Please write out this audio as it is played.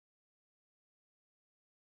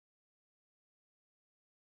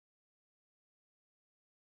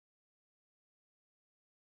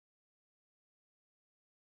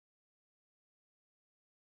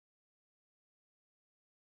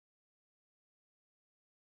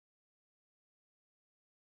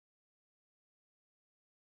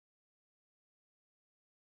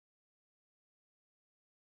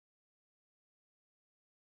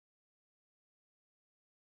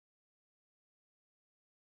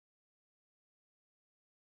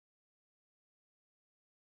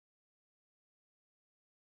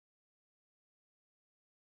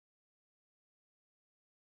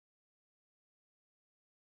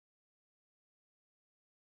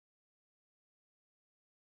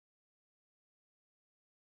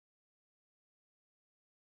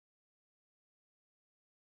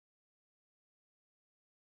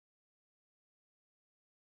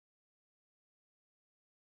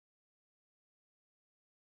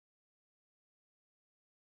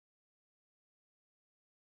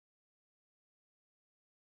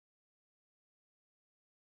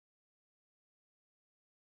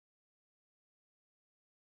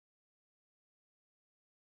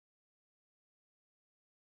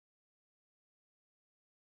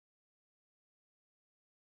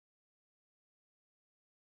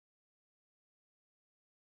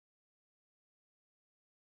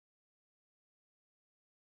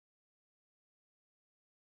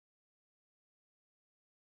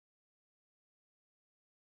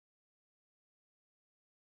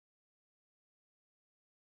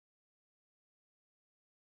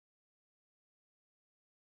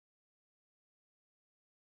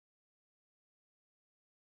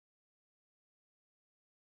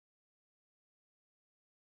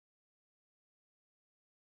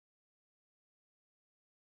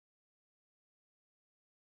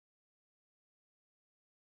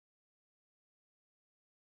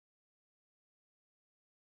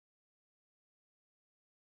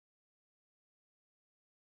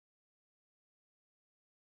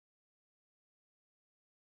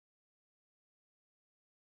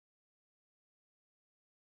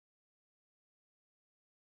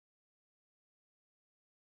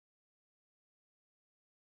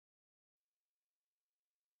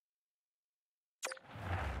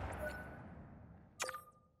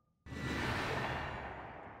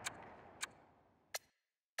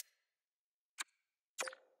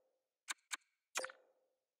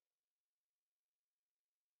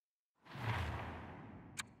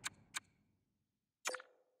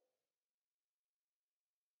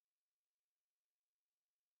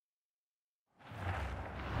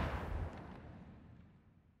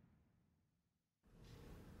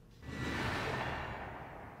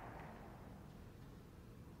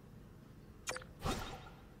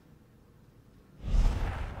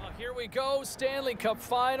Here we go, Stanley Cup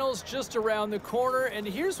Finals just around the corner, and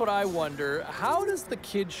here's what I wonder. How does the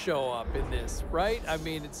kid show up in this, right? I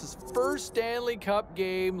mean, it's his first Stanley Cup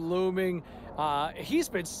game looming. He's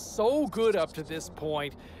been so good up to this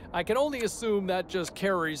point. I can only assume that just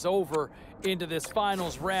carries over into this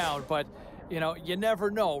finals round, but you know, you never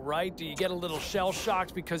know, right? Do you get a little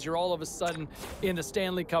shell-shocked because you're all of a sudden in the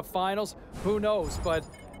Stanley Cup Finals? Who knows? But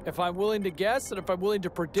if I'm willing to guess and if I'm willing to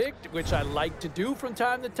predict, which I like to do from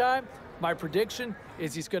time to time, my prediction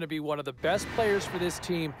is he's going to be one of the best players for this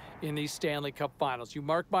team in these Stanley Cup Finals. You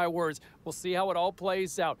mark my words. We'll see how it all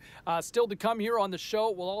plays out. Still to come here on the show,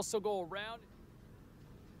 we'll also go around.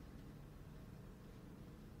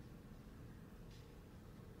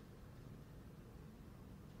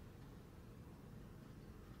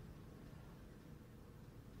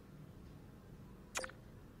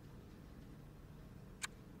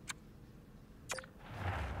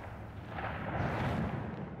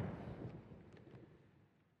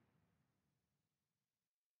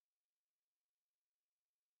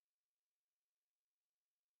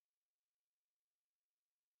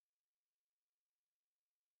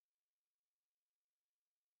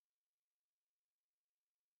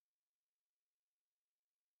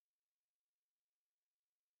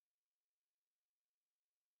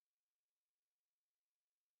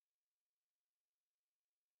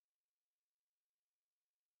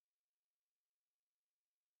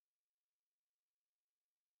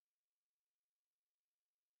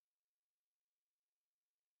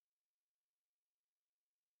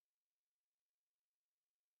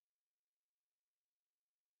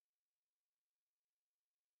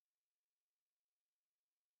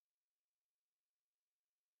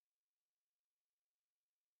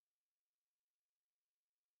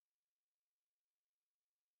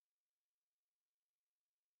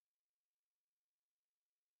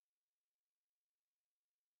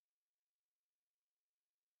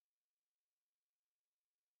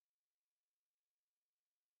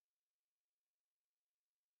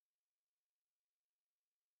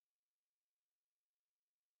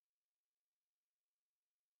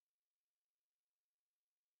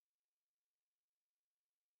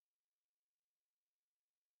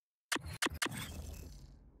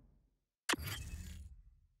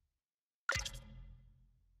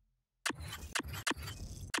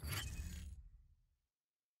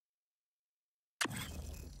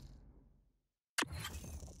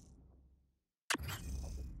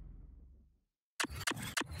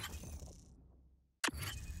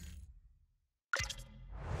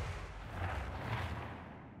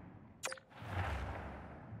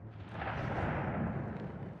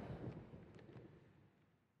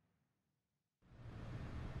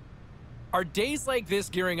 Are days like this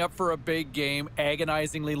gearing up for a big game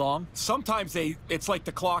agonizingly long? Sometimes it's like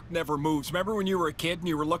the clock never moves. Remember when you were a kid and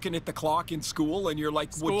you were looking at the clock in school and you're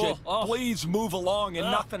like, would you please move along, and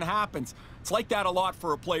nothing happens? It's like that a lot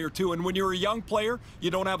for a player too. And when you're a young player,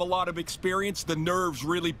 you don't have a lot of experience, the nerves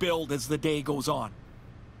really build as the day goes on.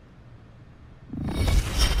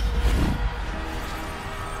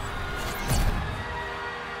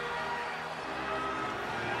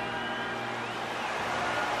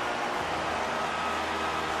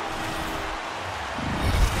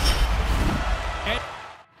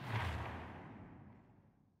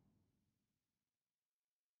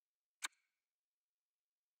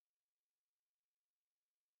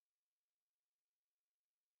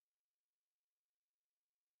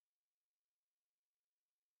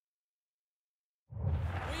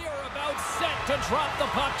 To drop the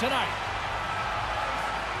puck tonight.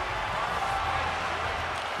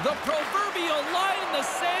 The proverbial line in the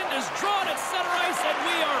sand is drawn at center ice, and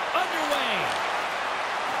we are underway.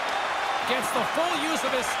 Gets the full use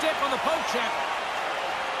of his stick on the poke check.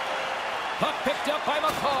 Puck picked up by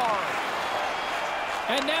McCarr.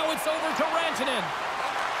 And now it's over to Rantanen.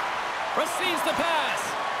 Receives the pass.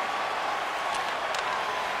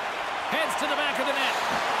 Heads to the back of the net.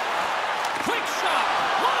 Quick shot.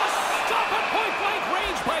 Lost. Stop at point-blank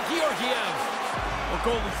range by Georgiev. Well,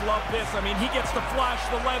 goalies love this. I mean, he gets to flash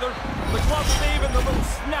the leather, the glove save, and the little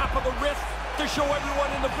snap of the wrist to show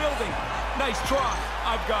everyone in the building. Nice try.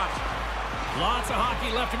 I've got it. Lots of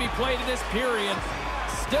hockey left to be played in this period.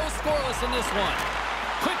 Still scoreless in this one.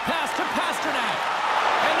 Quick pass to Pasternak.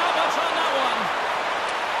 And not much on that one.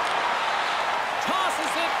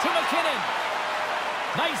 Tosses it to McKinnon.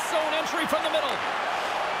 Nice zone entry from the middle.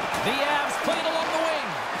 The Avs play it along the wing.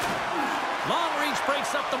 Long reach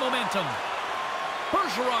breaks up the momentum.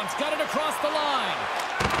 Bergeron's got it across the line.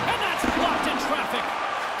 And that's blocked in traffic.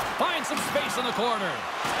 Finds some space in the corner.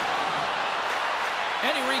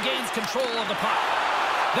 And he regains control of the puck.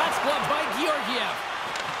 That's gloved by Georgiev.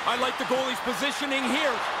 I like the goalie's positioning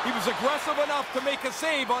here. He was aggressive enough to make a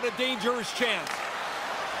save on a dangerous chance.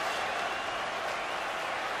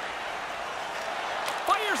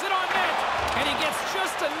 Fires it on net, and he gets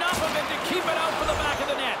just enough of it to keep it out for the back of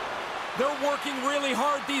the net. They're working really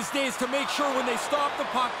hard these days to make sure when they stop the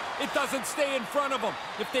puck, it doesn't stay in front of them.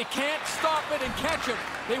 If they can't stop it and catch it,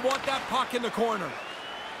 they want that puck in the corner.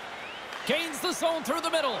 Gains the zone through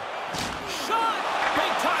the middle. Shot!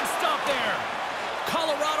 Big time stop there.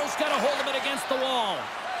 Colorado's got a hold of it against the wall.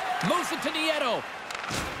 Moves it to Nieto.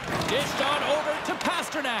 Dished on over to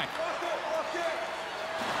Pasternak.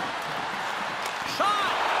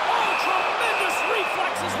 Shot! Oh, tremendous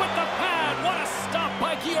reflexes with the pad. What a stop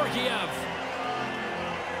by Georgiev.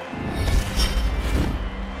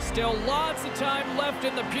 Still lots of time left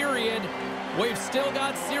in the period. We've still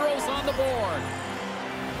got zeros on the board.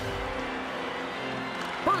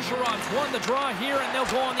 Bergeron's won the draw here, and they'll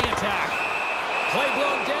go on the attack. Play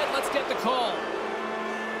blown dead. Let's get the call.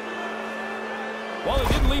 Well,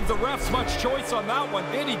 he didn't leave the refs much choice on that one,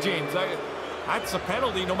 did he, James? That's a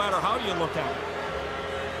penalty no matter how you look at it.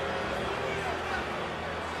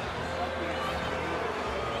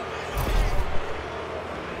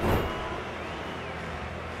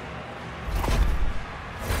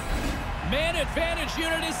 Man advantage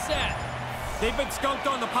unit is set. They've been skunked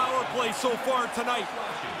on the power play so far tonight.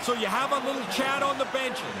 So you have a little chat on the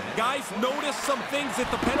bench. Guys, notice some things that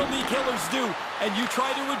the penalty killers do, and you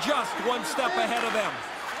try to adjust one step ahead of them.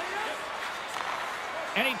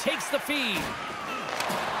 And he takes the feed.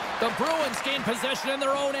 The Bruins gain possession in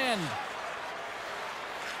their own end.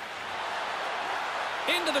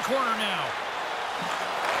 Into the corner now.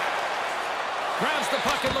 Grabs the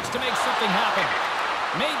puck and looks to make something happen.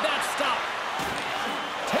 Made that stop.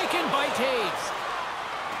 Taken by Taves.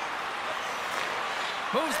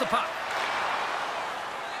 Moves the puck.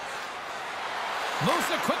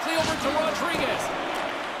 Moves it quickly over to Rodriguez.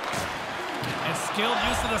 And skilled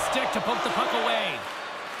use of the stick to poke the puck away.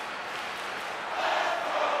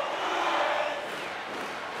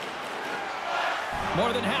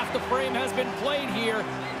 More than half the frame has been played here.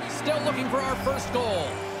 Still looking for our first goal.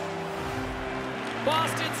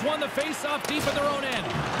 Boston's won the face-off deep in their own end.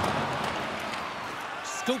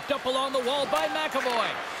 Scooped up along the wall by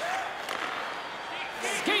McAvoy.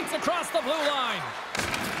 Skates across the blue line.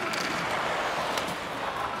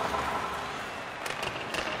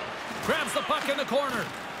 Grabs the puck in the corner.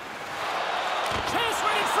 Chase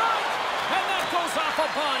right in front. And that goes off a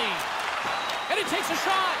body. And he takes a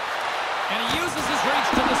shot. And he uses his reach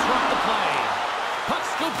to disrupt the play. Puck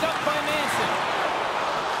scooped up by Manson.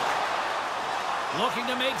 Looking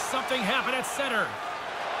to make something happen at center.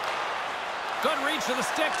 Good reach of the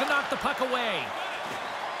stick to knock the puck away.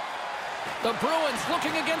 The Bruins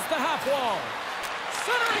looking against the half wall.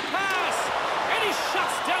 Centering pass. And he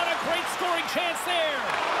shuts down a great scoring chance there.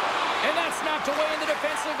 And that's knocked away in the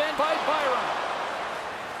defensive end by Byron.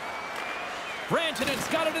 Rantanen's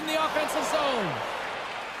got it in the offensive zone.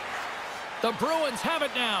 The Bruins have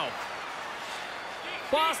it now.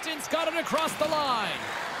 Boston's got it across the line.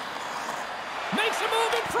 Makes a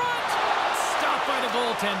move in front. Stopped by the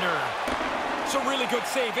goaltender. It's a really good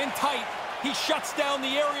save. In tight, he shuts down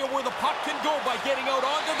the area where the puck can go by getting out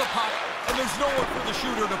onto the puck, and there's nowhere for the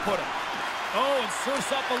shooter to put it. Oh, and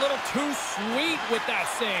surfs up a little too sweet with that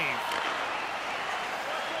save.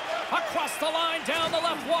 Across the line, down the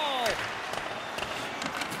left wall.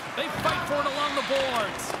 They fight for it along the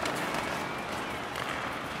boards.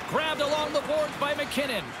 Grabbed along the boards by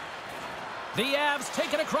McKinnon. The Avs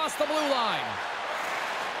take it across the blue line.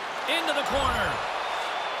 Into the corner.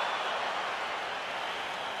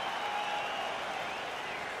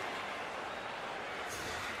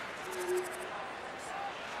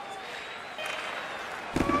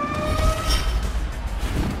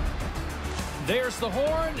 There's the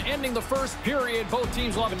horn, ending the first period. Both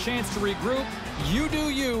teams will have a chance to regroup. You do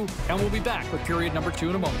you, and we'll be back with period number 2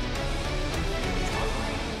 in a moment.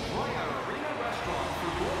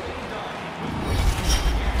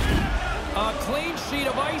 A clean sheet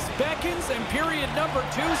of ice beckons, and period number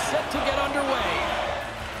 2 set to get underway.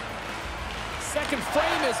 Second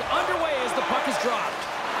frame is underway as the puck is dropped.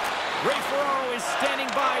 Ray Ferraro is standing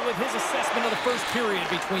by with his assessment of the first period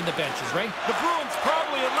between the benches. Ray? The Bruins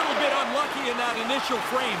probably a little bit unlucky in that initial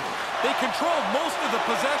frame. They controlled most of the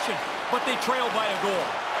possession, but they trailed by a goal.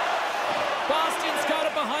 Boston's got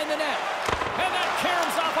it behind the net. And that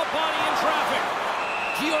caroms off a body in traffic.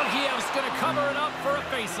 Georgiev's going to cover it up for a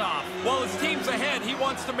face-off. While his team's ahead, he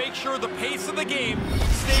wants to make sure the pace of the game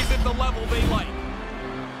stays at the level they like.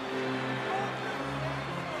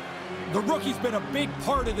 The rookie's been a big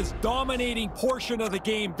part of this dominating portion of the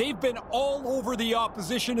game. They've been all over the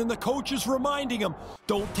opposition, and the coach is reminding them,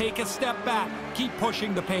 don't take a step back. Keep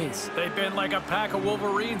pushing the pace. They've been like a pack of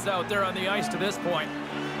Wolverines out there on the ice to this point.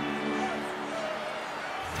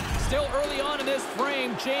 Still early on in this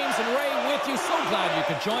frame, James and Ray with you. So glad you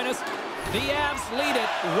could join us. The Avs lead it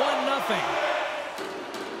 1-0.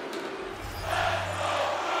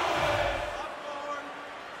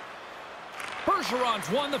 Bergeron's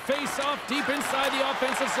won the face-off deep inside the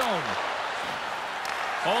offensive zone.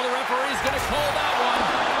 Oh, the referee's going to call that one.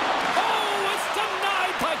 Oh, it's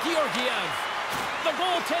denied by Georgiev. The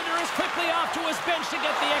goaltender is quickly off to his bench to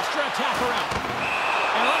get the extra attacker out.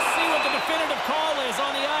 And let's see what the definitive call is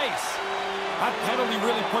on the ice. That penalty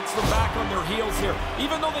really puts them back on their heels here.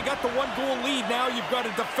 Even though they got the one-goal lead, now you've got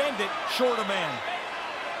to defend it short of man.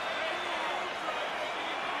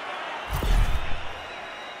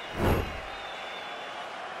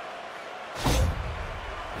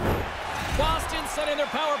 Setting their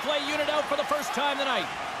power play unit out for the first time tonight.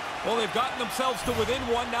 Well, they've gotten themselves to within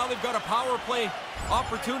one. Now they've got a power play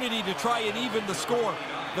opportunity to try and even the score.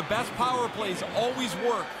 The best power plays always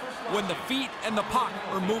work when the feet and the puck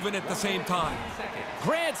are moving at the same time.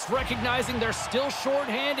 Grant's recognizing they're still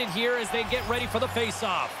short-handed here as they get ready for the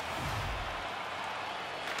face-off.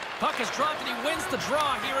 Puck is dropped and he wins the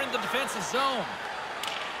draw here in the defensive zone.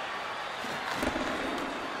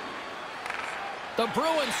 The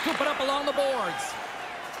Bruins scoop it up along the boards.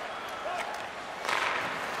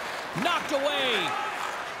 Knocked away.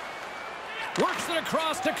 Works it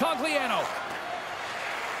across to Cogliano.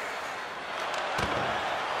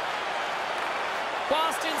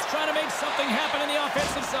 Boston's trying to make something happen in the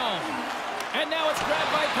offensive zone. And now it's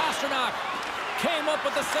grabbed by Pastrnak. Came up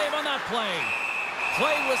with the save on that play.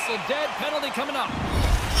 Play whistle dead, penalty coming up.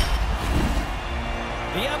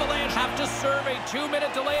 The Avalanche have to serve a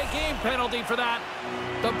 2-minute delay of game penalty for that.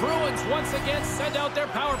 The Bruins once again send out their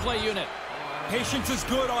power play unit. Patience is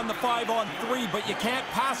good on the 5-on-3, but you can't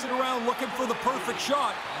pass it around looking for the perfect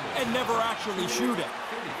shot and never actually shoot it.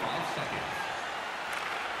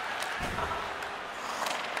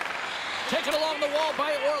 Taken along the wall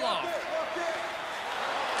by Orlov.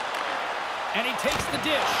 And he takes the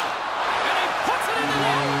dish. And he puts it in the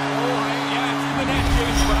net. Yeah, it's in the net,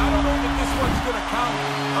 James, but I don't know that this one's going to count.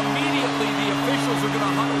 Immediately, the officials are going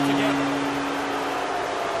to huddle together.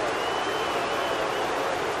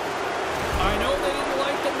 I know they didn't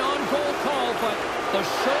like the non-goal call, but the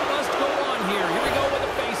show must go on here. Here we go with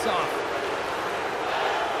a face-off.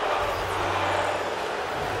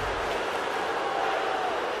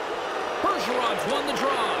 Bergeron's won the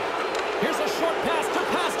draw. Here's a short pass to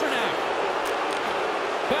Pastrnak.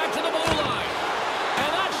 Back to the blue line. And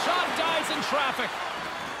that shot dies in traffic.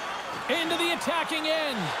 Into the attacking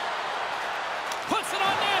end. Puts it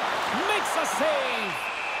on net. Makes a save.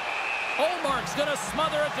 Olmark's going to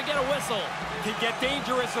smother it to get a whistle. Can get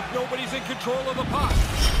dangerous if nobody's in control of the puck.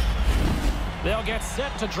 They'll get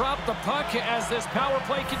set to drop the puck as this power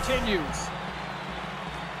play continues.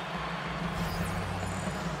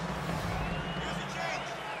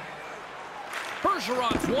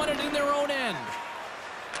 Bergeron's won it in their own end.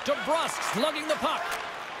 DeBrusk's lugging the puck.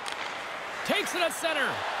 Takes it at center.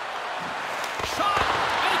 Shot,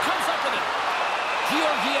 and he comes up with it.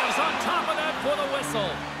 Georgiev's on top of that for the whistle.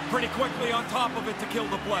 Pretty quickly on top of it to kill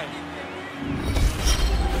the play.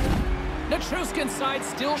 Nichushkin's side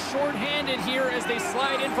still short-handed here as they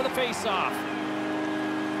slide in for the face-off.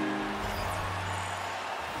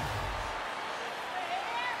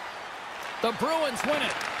 The Bruins win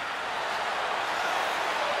it.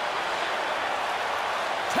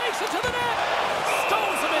 Takes it to the net.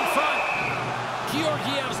 Stones him in front.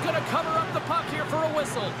 Georgiev's going to cover up the puck here for a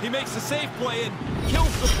whistle. He makes a safe play and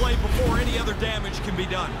kills the play before any other damage can be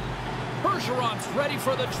done. Bergeron's ready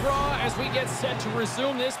for the draw as we get set to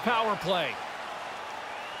resume this power play.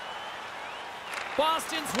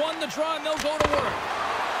 Boston's won the draw and they'll go to work.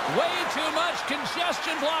 Way too much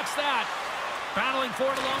congestion blocks that. Battling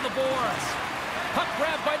for it along the boards. Puck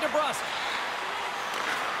grabbed by DeBrusk.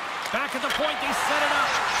 Back at the point, they set it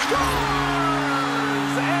up.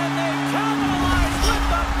 Scores! And they capitalize with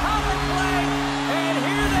the power play. And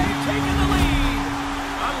here they've taken the lead.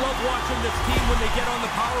 I love watching this team when they get on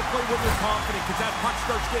the power play when they're confident, because that puck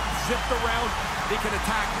starts getting zipped around. They can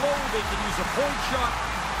attack low, they can use a point shot.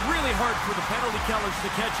 Really hard for the penalty killers to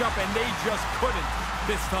catch up, and they just couldn't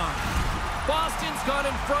this time. Boston's got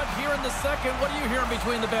in front here in the second. What are you hearing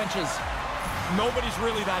between the benches? Nobody's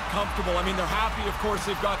really that comfortable. I mean, they're happy, of course,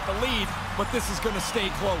 they've got the lead, but this is going to stay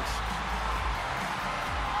close.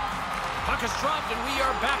 Puck is dropped, and we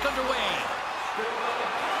are back underway.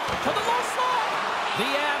 To the low slot. The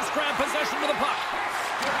Avs grab possession with the puck.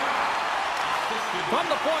 From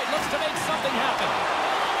the point, looks to make something happen.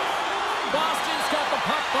 Boston's got the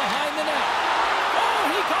puck behind the net. Oh,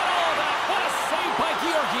 he got all of that. What a save by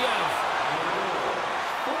Georgiev.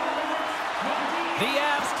 The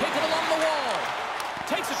Avs take it along the wall.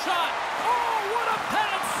 Takes a shot. Oh, what a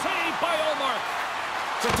pad save by Ullmark.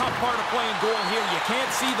 It's a tough part of playing goal here. You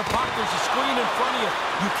can't see the puck. There's a screen in front of you.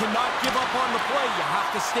 You cannot give up on the play. You have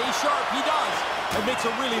to stay sharp. He does. And makes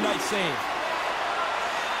a really nice save.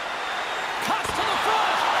 Cuts to the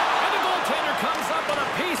front. And the goaltender comes up with a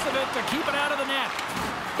piece of it to keep it out of the net.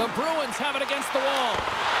 The Bruins have it against the wall.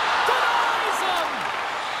 Denies him.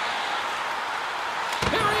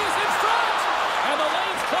 Here he is in front. And the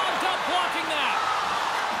lane's clogged up blocking that.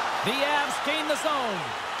 The Avs gain the zone.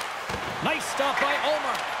 Nice stop by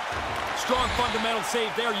Ullmark. Strong fundamental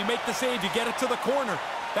save there. You make the save, you get it to the corner.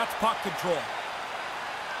 That's puck control.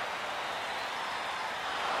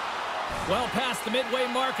 Well past the midway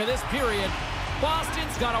mark of this period,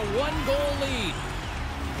 Boston's got a one-goal lead.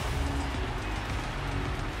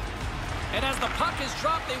 And as the puck is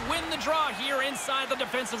dropped, they win the draw here inside the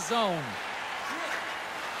defensive zone.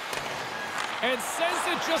 And sends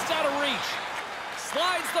it just out of reach.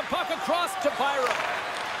 Slides the puck across to Byram.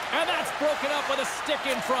 And that's broken up with a stick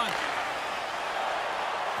in front.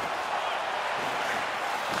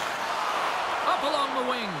 Up along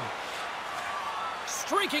the wing.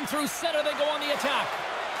 Streaking through center, they go on the attack.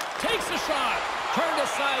 Takes a shot. Turned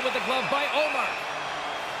aside with the glove by Ullmark.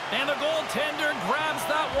 And the goaltender grabs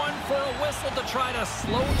that one for a whistle to try to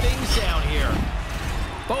slow things down here.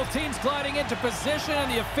 Both teams gliding into position,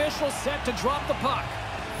 and the official set to drop the puck.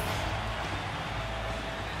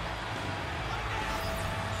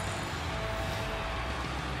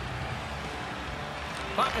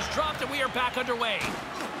 Puck is dropped, and we are back underway.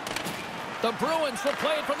 The Bruins will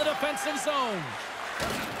play it from the defensive zone.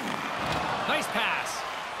 Nice pass.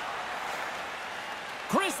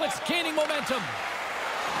 Grizzlies gaining momentum.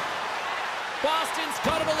 Boston's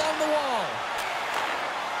got it along the wall.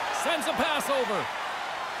 Sends a pass over.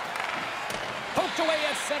 Poked away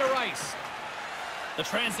at center ice. The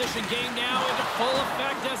transition game now into full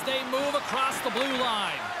effect as they move across the blue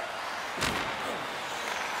line.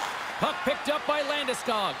 Puck picked up by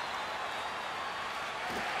Landeskog.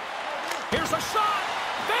 Here's a shot.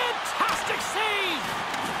 Fantastic save.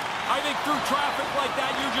 I think through traffic like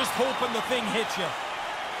that, you're just hoping the thing hits you.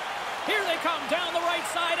 Here they come down the right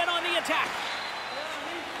side and on the attack.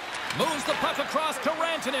 Moves the puck across to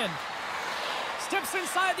Rantanen. Steps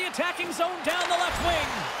inside the attacking zone down the left wing.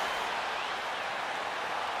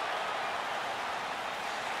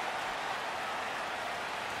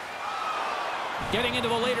 Getting into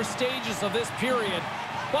the later stages of this period,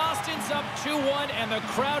 Boston's up 2-1, and the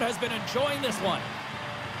crowd has been enjoying this one.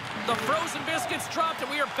 The frozen biscuits dropped,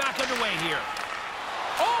 and we are back underway here.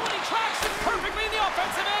 Oh, and he tracks it perfectly in the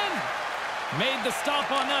offensive end. Made the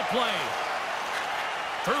stop on that play.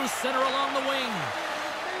 Through center along the wing.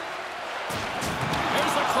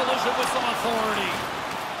 There's a collision with some authority.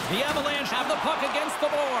 The Avalanche have the puck against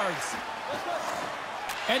the boards.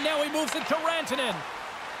 And now he moves it to Rantanen.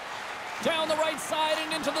 Down the right side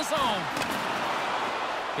and into the zone.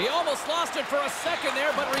 He almost lost it for a second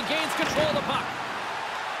there, but regains control of the puck.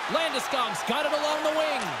 Landeskog's got it along the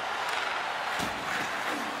wing.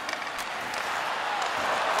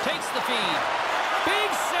 Takes the feed. Big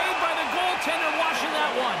save by the goaltender watching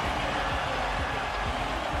that one.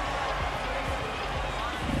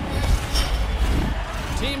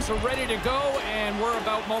 Teams are ready to go, and we're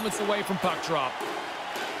about moments away from puck drop.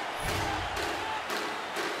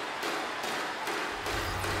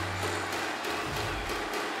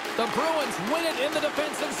 The Bruins win it in the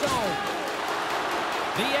defensive zone.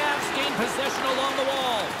 The Avs gain possession along the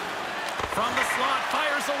wall. From the slot,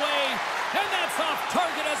 fires away, and that's off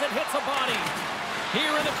target as it hits a body.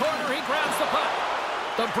 Here in the corner, he grabs the puck.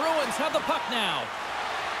 The Bruins have the puck now.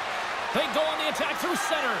 They go on the attack through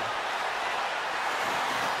center.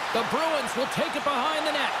 The Bruins will take it behind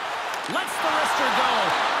the net. Lets the wrister go.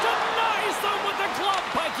 Denies them with the glove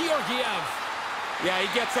by Georgiev. Yeah,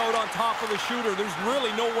 he gets out on top of the shooter. There's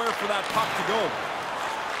really nowhere for that puck to go.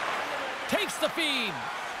 Takes the feed.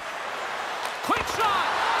 Quick shot.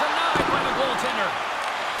 Denied by the goaltender.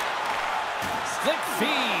 Slick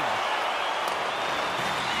feed.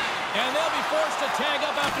 And they'll be forced to tag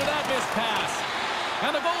up after that missed pass.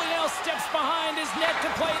 And the goalie now steps behind his net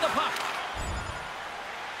to play the puck.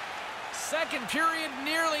 Second period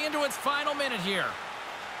nearly into its final minute here.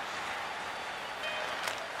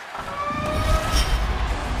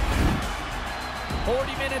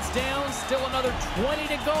 40 minutes down, still another 20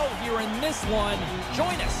 to go here in this one.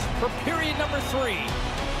 Join us for period number 3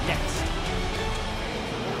 next.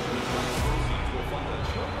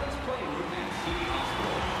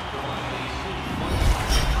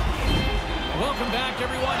 Welcome back,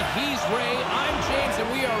 everyone. He's Ray, I'm James, and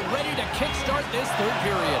we are ready to kickstart this third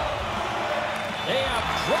period. They have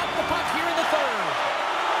dropped the puck here in the third.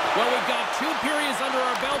 Well, we've got 2 periods under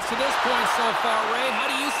our belts to this point so far, Ray.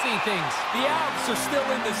 How do you see things? The Avs are still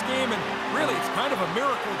in this game, and really, it's kind of a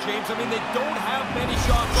miracle, James. I mean, they don't have many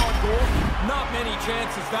shots on goal, not many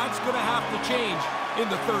chances. That's going to have to change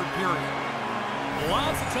in the third period.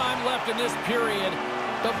 Lots of time left in this period.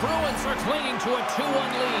 The Bruins are clinging to a 2-1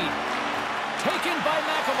 lead. Taken by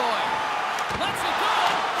McAvoy. Lets it go.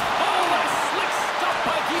 Oh, what a slick stop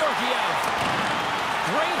by Georgiev.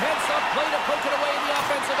 Great heads-up play to poke it away in the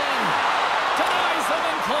offensive end. Denies them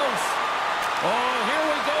in close. Oh, here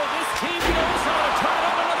we go. This team knows how to turn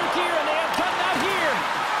up another gear, and they have done that here.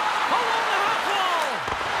 Along the half wall.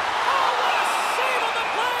 Oh, what a save on the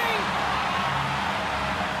play.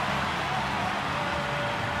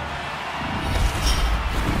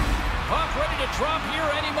 Puck ready to drop here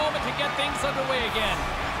any moment to get things underway again.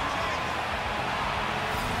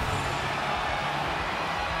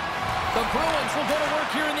 The Bruins will go to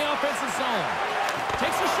work here in the offensive zone.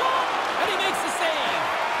 Takes a shot, and he makes the save.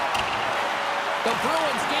 The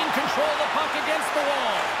Bruins gain control of the puck against the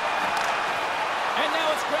wall. And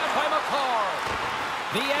now it's grabbed by McCarr.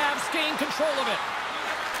 The Avs gain control of it.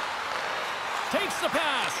 Takes the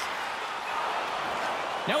pass.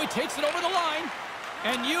 Now he takes it over the line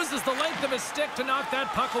and uses the length of his stick to knock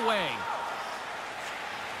that puck away.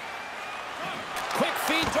 Quick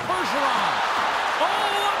feed to Bergeron. Oh,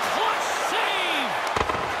 a clutch save!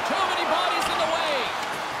 Too many bodies in the way.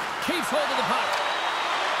 Keeps hold of the puck.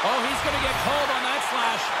 Oh, he's going to get called on that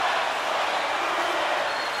slash.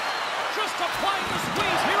 Just applying the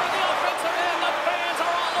squeeze here in the offensive end. The fans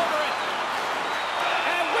are all over it.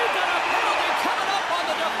 And we've got a penalty coming up on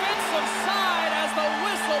the defensive side as the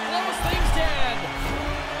whistle blows things dead.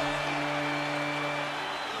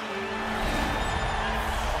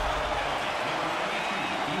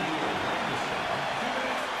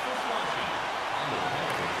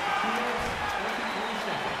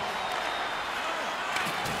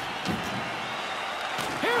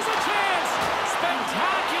 Here's a chance.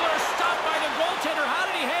 Spectacular stop by the goaltender. How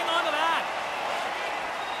did he hang on to that?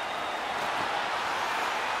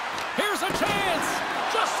 Here's a chance.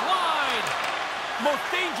 Just wide. Most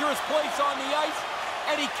dangerous place on the ice,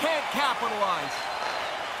 and he can't capitalize.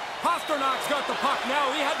 Pasternak's got the puck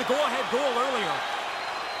now. He had the go-ahead goal earlier.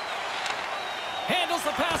 Handles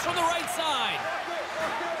the pass from the right side.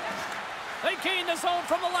 They gain the zone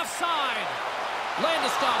from the left side.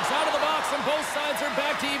 Landeskog's out of the box, and both sides are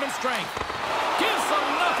back to even strength. Gives them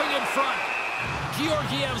nothing in front.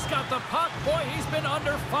 Georgiev's got the puck. Boy, he's been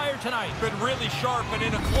under fire tonight. Been really sharp, and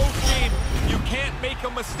in a close game, you can't make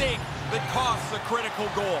a mistake that costs a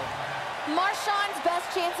critical goal. Marchand's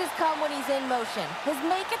best chances come when he's in motion. His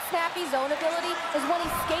make-it-snappy zone ability is when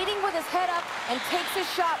he's skating with his head up and takes his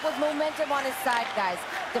shot with momentum on his side, guys.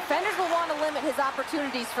 Defenders will want to limit his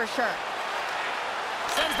opportunities for sure.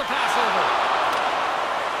 Sends the pass over.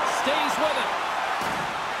 Stays with it.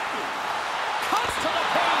 Cuts to the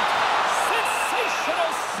paint.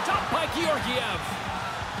 Sensational stop by Georgiev.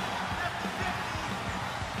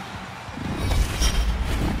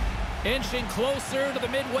 Inching closer to the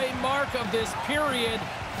midway mark of this period.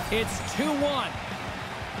 It's 2-1.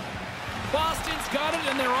 Boston's got it,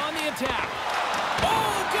 and they're on the attack.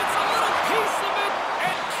 Oh, gets a little piece of it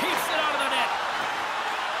and keeps it out of the net.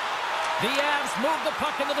 The Avs move the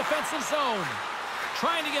puck in the defensive zone.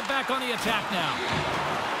 Trying to get back on the attack now.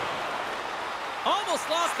 Almost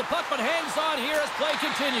lost the puck, but hangs on here as play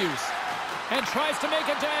continues. And tries to make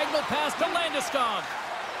a diagonal pass to Landeskog.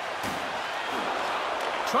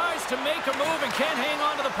 Tries to make a move and can't hang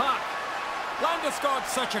on to the puck. Landeskog's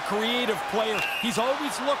such a creative player. He's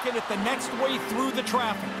always looking at the next way through the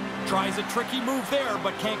traffic. Tries a tricky move there,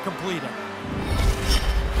 but can't complete it.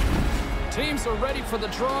 Teams are ready for the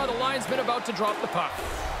draw. The linesman about to drop the puck.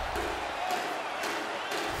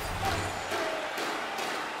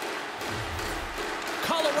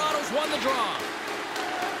 Colorado's won the draw.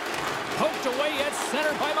 Poked away at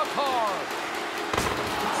center by McCarr.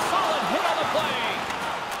 Solid hit on the play.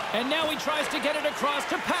 And now he tries to get it across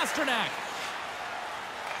to Pasternak.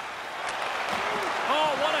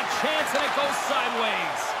 Oh, what a chance, and it goes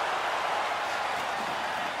sideways.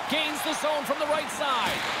 Gains the zone from the right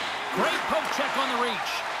side. Great poke check on the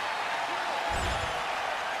reach.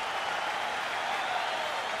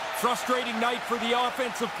 Frustrating night for the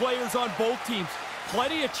offensive players on both teams.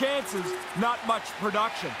 Plenty of chances, not much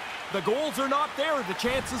production. The goals are not there, the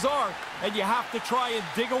chances are, and you have to try and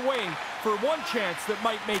dig away for one chance that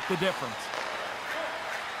might make the difference.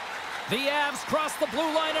 The Avs cross the blue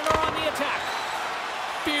line and are on the attack.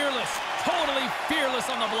 Fearless, totally fearless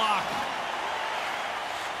on the block.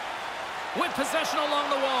 With possession along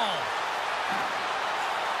the wall.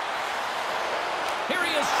 Here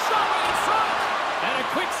he is, shot right in front. And a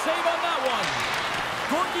quick save on that one.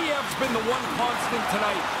 Gorgiev's been the one constant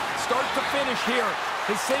tonight. Start to finish here.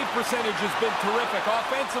 His save percentage has been terrific.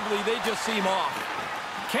 Offensively, they just seem off.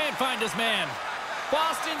 Can't find his man.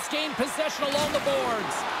 Boston's gained possession along the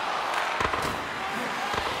boards.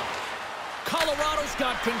 Colorado's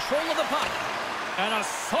got control of the puck. And a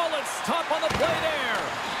solid stop on the play there.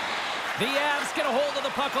 The Avs get a hold of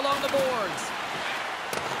the puck along the boards.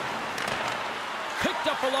 Picked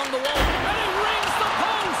up along the wall, and he rings the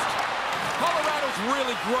post! Colorado's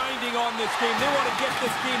really grinding on this game. They want to get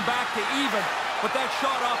this game back to even, but that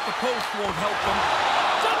shot off the post won't help them.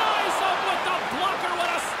 Denies him with the blocker. What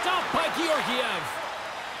a stop by Georgiev.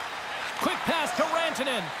 Quick pass to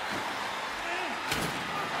Rantanen.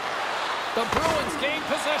 The Bruins gain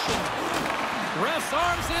possession. Ref's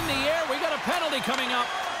arms in the air. We got a penalty coming up.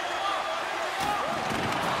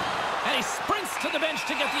 And he sprints to the bench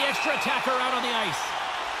to get the extra attacker out on the ice.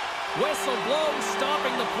 Whistle blows,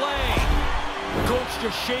 stopping the play. The coach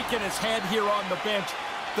just shaking his head here on the bench.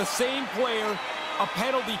 The same player, a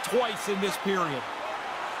penalty twice in this period.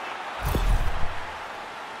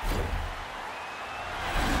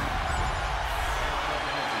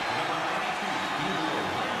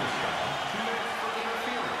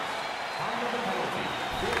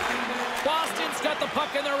 Boston's got the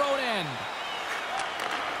puck in their own end.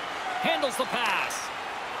 Handles the pass.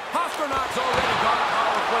 Pasternak's already got a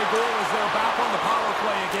power play goal as they're back on the power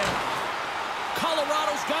play again.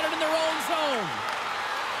 Colorado's got it in their own zone.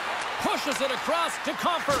 Pushes it across to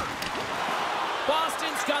Comfort.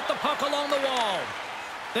 Boston's got the puck along the wall.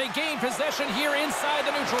 They gain possession here inside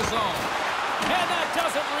the neutral zone. And that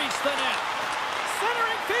doesn't reach the net.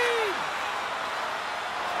 Centering feed!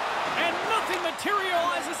 And nothing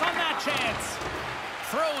materializes on that chance.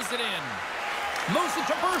 Throws it in. Moves it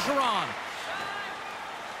to Bergeron.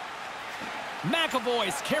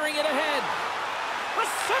 McAvoy's carrying it ahead. A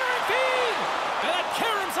centering feed! And that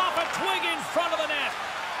caroms off a twig in front of the net.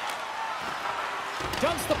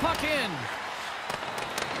 Dumps the puck in.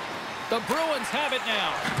 The Bruins have it now.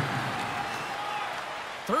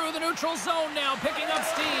 Through the neutral zone now, picking up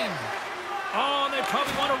steam. Oh, they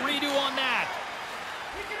probably want a redo on that.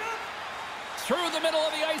 Through the middle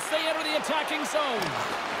of the ice, they enter the attacking zone.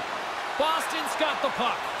 Boston's got the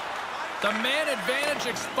puck. The man advantage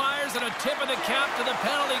expires, and a tip of the cap to the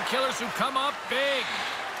penalty killers who come up big.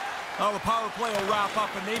 Well, the power play will wrap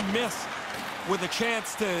up, and they miss with a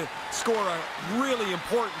chance to score a really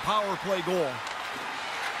important power play goal.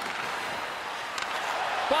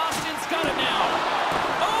 Boston's got it now.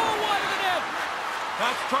 Oh, wide of the net.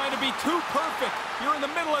 That's trying to be too perfect. You're in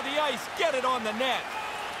the middle of the ice. Get it on the net.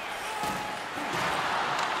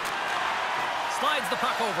 Slides the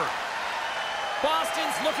puck over.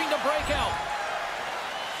 Boston's looking to break out.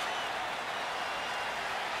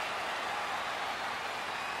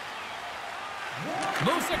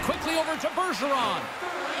 Moves it quickly over to Bergeron.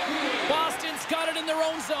 Boston's got it in their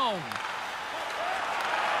own zone.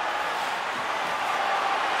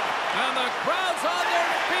 And the crowd's on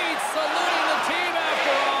their feet, saluting the team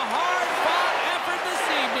after a hard-fought effort this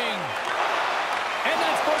evening. And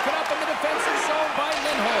that's broken up in the defensive zone by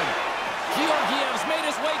Lindholm. Georgiev's made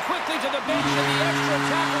his way quickly to the bench, and the extra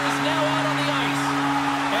attacker is now out on the ice.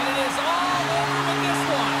 And it is all over with this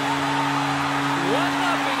one.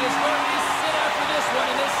 1-0 is where we sit after this one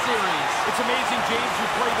in this series. It's amazing, James, you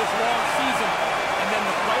play this long season, and then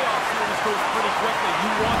the playoff series goes pretty quickly.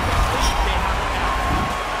 You want that lead, they have it now.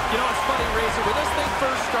 You know, it's funny, Razor, when this thing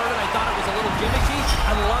first started, I thought it was a little gimmicky.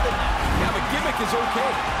 I love it now. Yeah, but gimmick is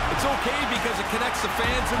okay. It's okay because it connects the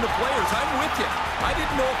fans and the players. I'm with you. I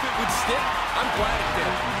didn't know if it would stick. I'm glad it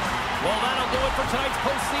did. Well, that'll do it for tonight's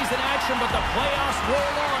postseason action, but the playoffs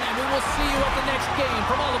roll on, and we will see you at the next game.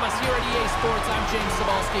 From all of us here at EA Sports, I'm James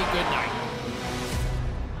Cebulski. Good night.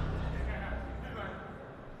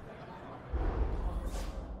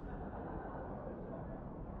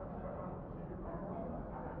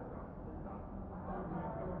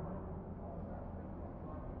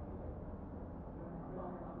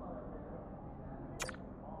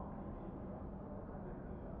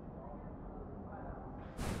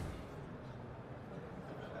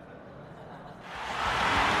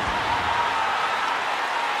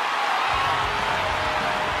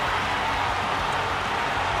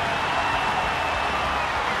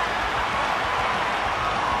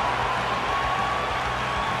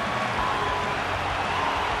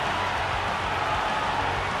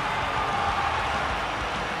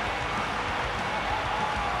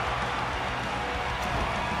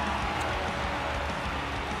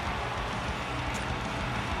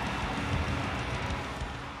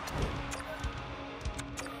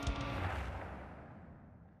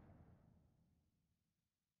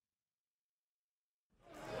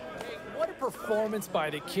 performance by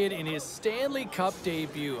the kid in his Stanley Cup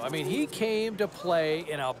debut. I mean, he came to play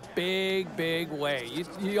in a big, big way.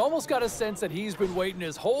 You almost got a sense that he's been waiting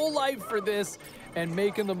his whole life for this and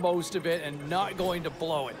making the most of it and not going to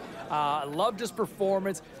blow it. I loved his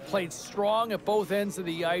performance, played strong at both ends of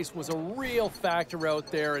the ice, was a real factor out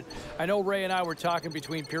there. And I know Ray and I were talking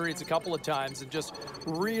between periods a couple of times and just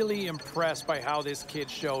really impressed by how this kid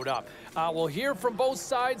showed up. We'll hear from both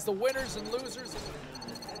sides, the winners and losers.